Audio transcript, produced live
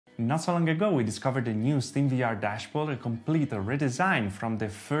Not so long ago, we discovered the new SteamVR dashboard, a complete redesign from the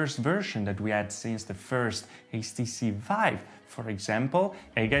first version that we had since the first HTC Vive, for example.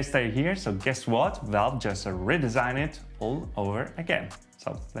 Hey guys, Tyriel here, so guess what? Valve just redesigned it all over again.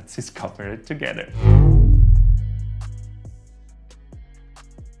 So let's discover it together.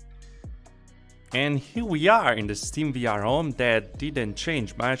 And here we are in the SteamVR home. That didn't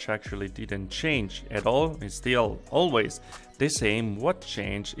change much, actually didn't change at all. It's still always the same. What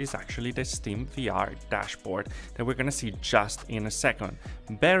changed is actually the SteamVR dashboard that we're gonna see just in a second.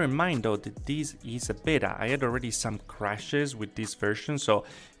 Bear in mind though that this is a beta. I had already some crashes with this version, so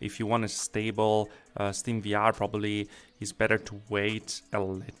if you want a stable SteamVR, probably it's better to wait a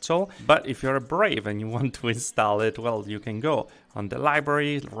little. But if you're brave and you want to install it, well, you can go on the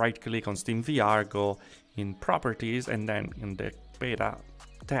library, right click on SteamVR, go in properties, and then in the beta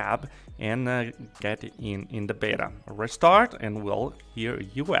tab and get it in the beta. Restart, and well, here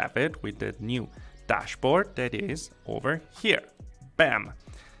you have it with the new dashboard that is over here. Bam!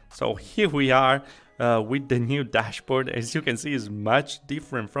 So here we are with the new dashboard. As you can see, is much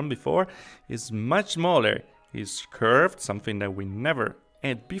different from before. It's much smaller. It's curved, something that we never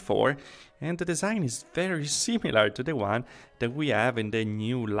had before, and the design is very similar to the one that we have in the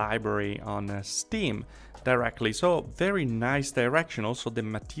new library on Steam directly. So very nice direction. Also the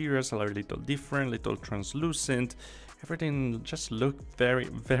materials are a little different, little translucent. Everything just looked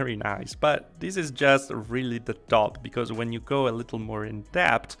very nice. But this is just really the top, because when you go a little more in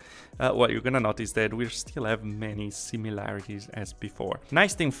depth, what you're gonna notice that we still have many similarities as before.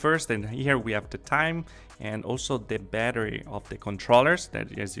 Nice thing first, and here we have the time and also the battery of the controllers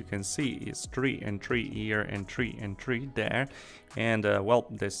that, as you can see, is 3 and 3 here and 3 and 3 there. And well,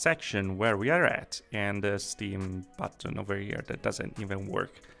 the section where we are at, and the Steam button over here that doesn't even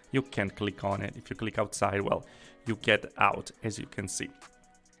work. You can't click on it. If you click outside, well, you get out, as you can see.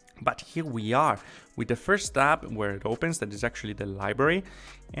 But here we are with the first tab where it opens, that is actually the library.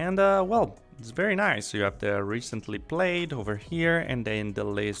 And well, it's very nice. You have the recently played over here, and then the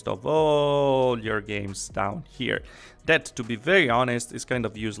list of all your games down here. That, to be very honest, is kind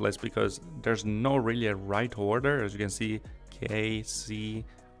of useless because there's no really a right order. As you can see, K, C,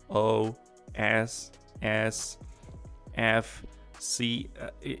 O, S, S, F, C,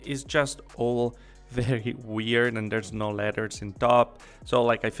 is just all very weird, and there's no letters in top. So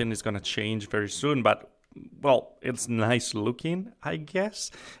like, I think it's gonna change very soon, but well, it's nice looking, I guess.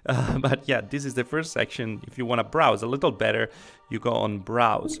 But yeah, this is the first section. If you want to browse a little better, you go on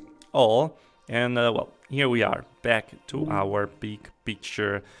browse all, and well, here we are back to our big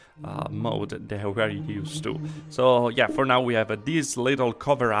picture mode that we're used to. So yeah, for now we have this little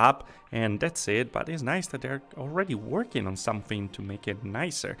cover up, and that's it. But it's nice that they're already working on something to make it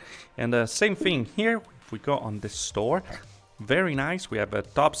nicer. And the same thing here, if we go on the store, very nice. We have a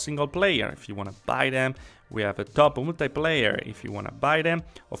top single player if you want to buy them. We have a top multiplayer if you want to buy them.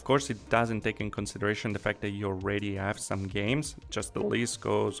 Of course, it doesn't take in consideration the fact that you already have some games. Just the list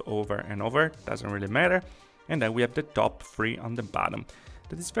goes over and over, doesn't really matter. And then we have the top 3 on the bottom.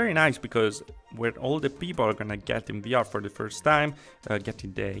 That is very nice, because where all the people are gonna get in VR for the first time,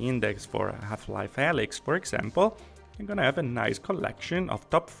 getting the index for Half-Life Alyx, for example, you're gonna have a nice collection of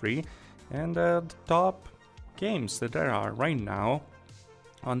top 3 and the top games that there are right now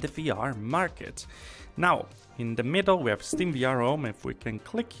on the VR market. Now, in the middle we have SteamVR Home. If we can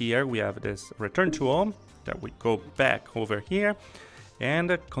click here, we have this Return to Home, that we go back over here,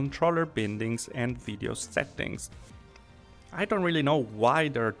 and controller bindings and video settings. I don't really know why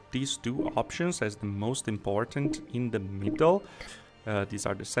there are these two options as the most important in the middle. These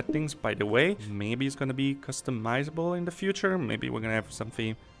are the settings, by the way. Maybe it's gonna be customizable in the future. Maybe we're gonna have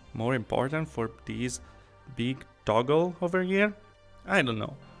something more important for these big toggle over here. I don't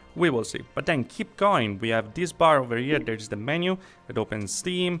know. We will see. But then keep going. We have this bar over here. There's the menu that opens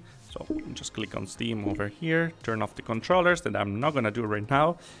Steam. So just click on Steam over here. Turn off the controllers that I'm not gonna do right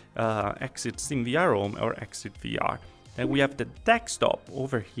now. Exit SteamVR Home or exit VR. Then we have the desktop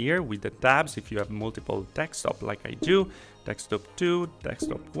over here with the tabs if you have multiple desktop like I do. Desktop 2,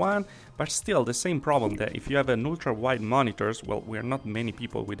 desktop 1, but still the same problem that if you have an ultra wide monitors, well, we're not many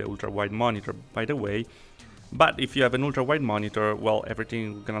people with the ultra wide monitor, by the way, but if you have an ultra wide monitor, well,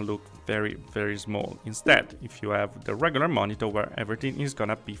 everything is gonna look very small. Instead, if you have the regular monitor, where everything is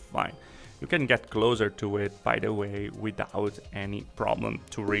gonna be fine. You can get closer to it, by the way, without any problem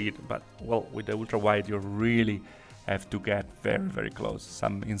to read, but well, with the ultra wide you really have to get very close.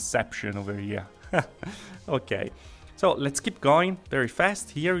 Some Inception over here. Okay, so let's keep going very fast.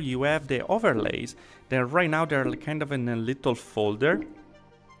 Here you have the overlays. Then right now they're kind of in a little folder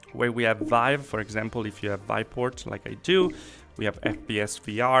where we have Vive. For example, if you have Vive ports like I do, We have FPS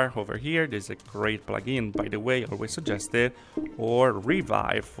VR over here. There's a great plugin, by the way, always suggested. Or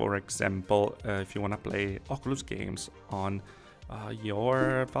Revive, for example, if you want to play Oculus games on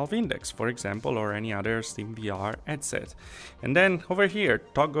your Valve Index, for example, or any other Steam VR headset. And then over here,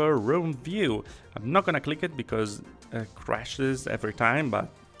 toggle room view. I'm not gonna click it because it crashes every time, but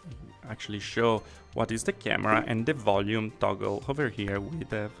actually show what is the camera and the volume toggle over here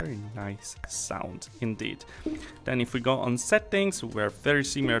with a very nice sound indeed. Then if we go on settings, we're very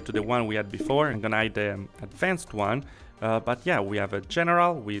similar to the one we had before. I'm gonna hide the advanced one, but yeah, we have a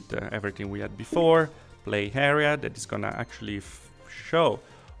general with everything we had before. Play area that is gonna actually show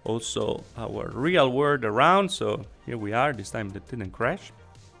also our real world around. So here we are, this time that didn't crash.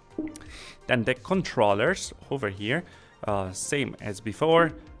 Then the controllers over here, same as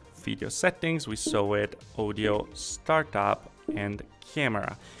before. Video settings, we saw it, audio, startup, and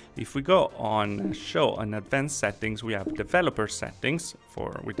camera. If we go on show on advanced settings, we have developer settings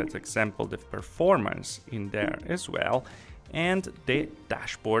for, with that example, the performance in there as well, and the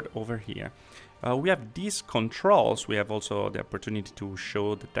dashboard over here. We have these controls. We have also the opportunity to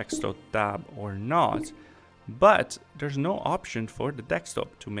show the desktop tab or not, but there's no option for the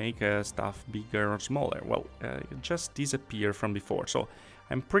desktop to make stuff bigger or smaller. Well, it just disappeared from before. So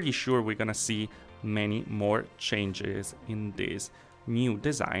I'm pretty sure we're gonna see many more changes in this new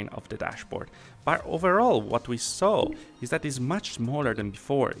design of the dashboard. But overall, what we saw is that it's much smaller than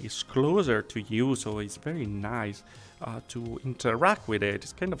before. It's closer to you, so it's very nice to interact with it.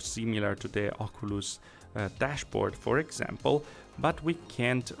 It's kind of similar to the Oculus dashboard, for example, but we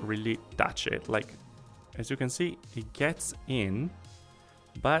can't really touch it. Like, as you can see, it gets in,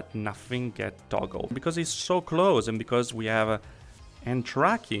 but nothing gets toggled. Because it's so close and because we have hand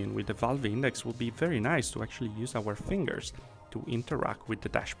tracking with the Valve Index, would be very nice to actually use our fingers to interact with the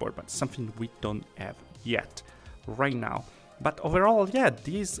dashboard, but something we don't have yet right now. But overall, yeah,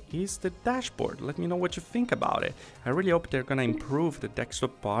 this is the dashboard. Let me know what you think about it. I really hope they're gonna improve the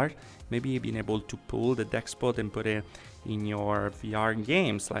desktop part, maybe being able to pull the desktop and put it in your VR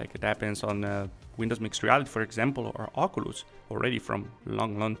games, like it happens on Windows Mixed Reality, for example, or Oculus already from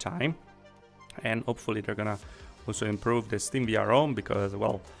long time. And hopefully they're gonna also improve the Steam VR Home, because,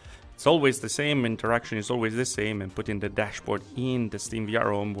 well, it's always the same, interaction is always the same, and putting the dashboard in the Steam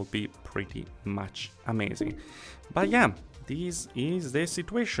VR Home will be pretty much amazing. But yeah, this is the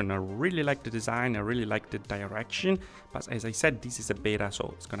situation. I really like the design, I really like the direction, but as I said, this is a beta,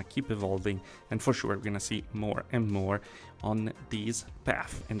 so it's gonna keep evolving, and for sure we're gonna see more and more on this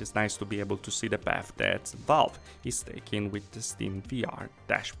path. And it's nice to be able to see the path that Valve is taking with the Steam VR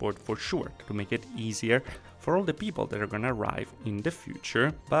dashboard, for sure, to make it easier for all the people that are gonna arrive in the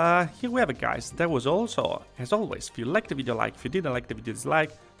future. But here we have it, guys. That was also, as always, if you liked the video, like. If you didn't like the video,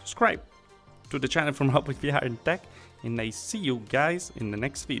 dislike. Subscribe to the channel from Help with VR and Tech, and I see you guys in the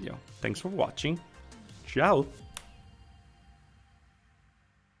next video. Thanks for watching. Ciao!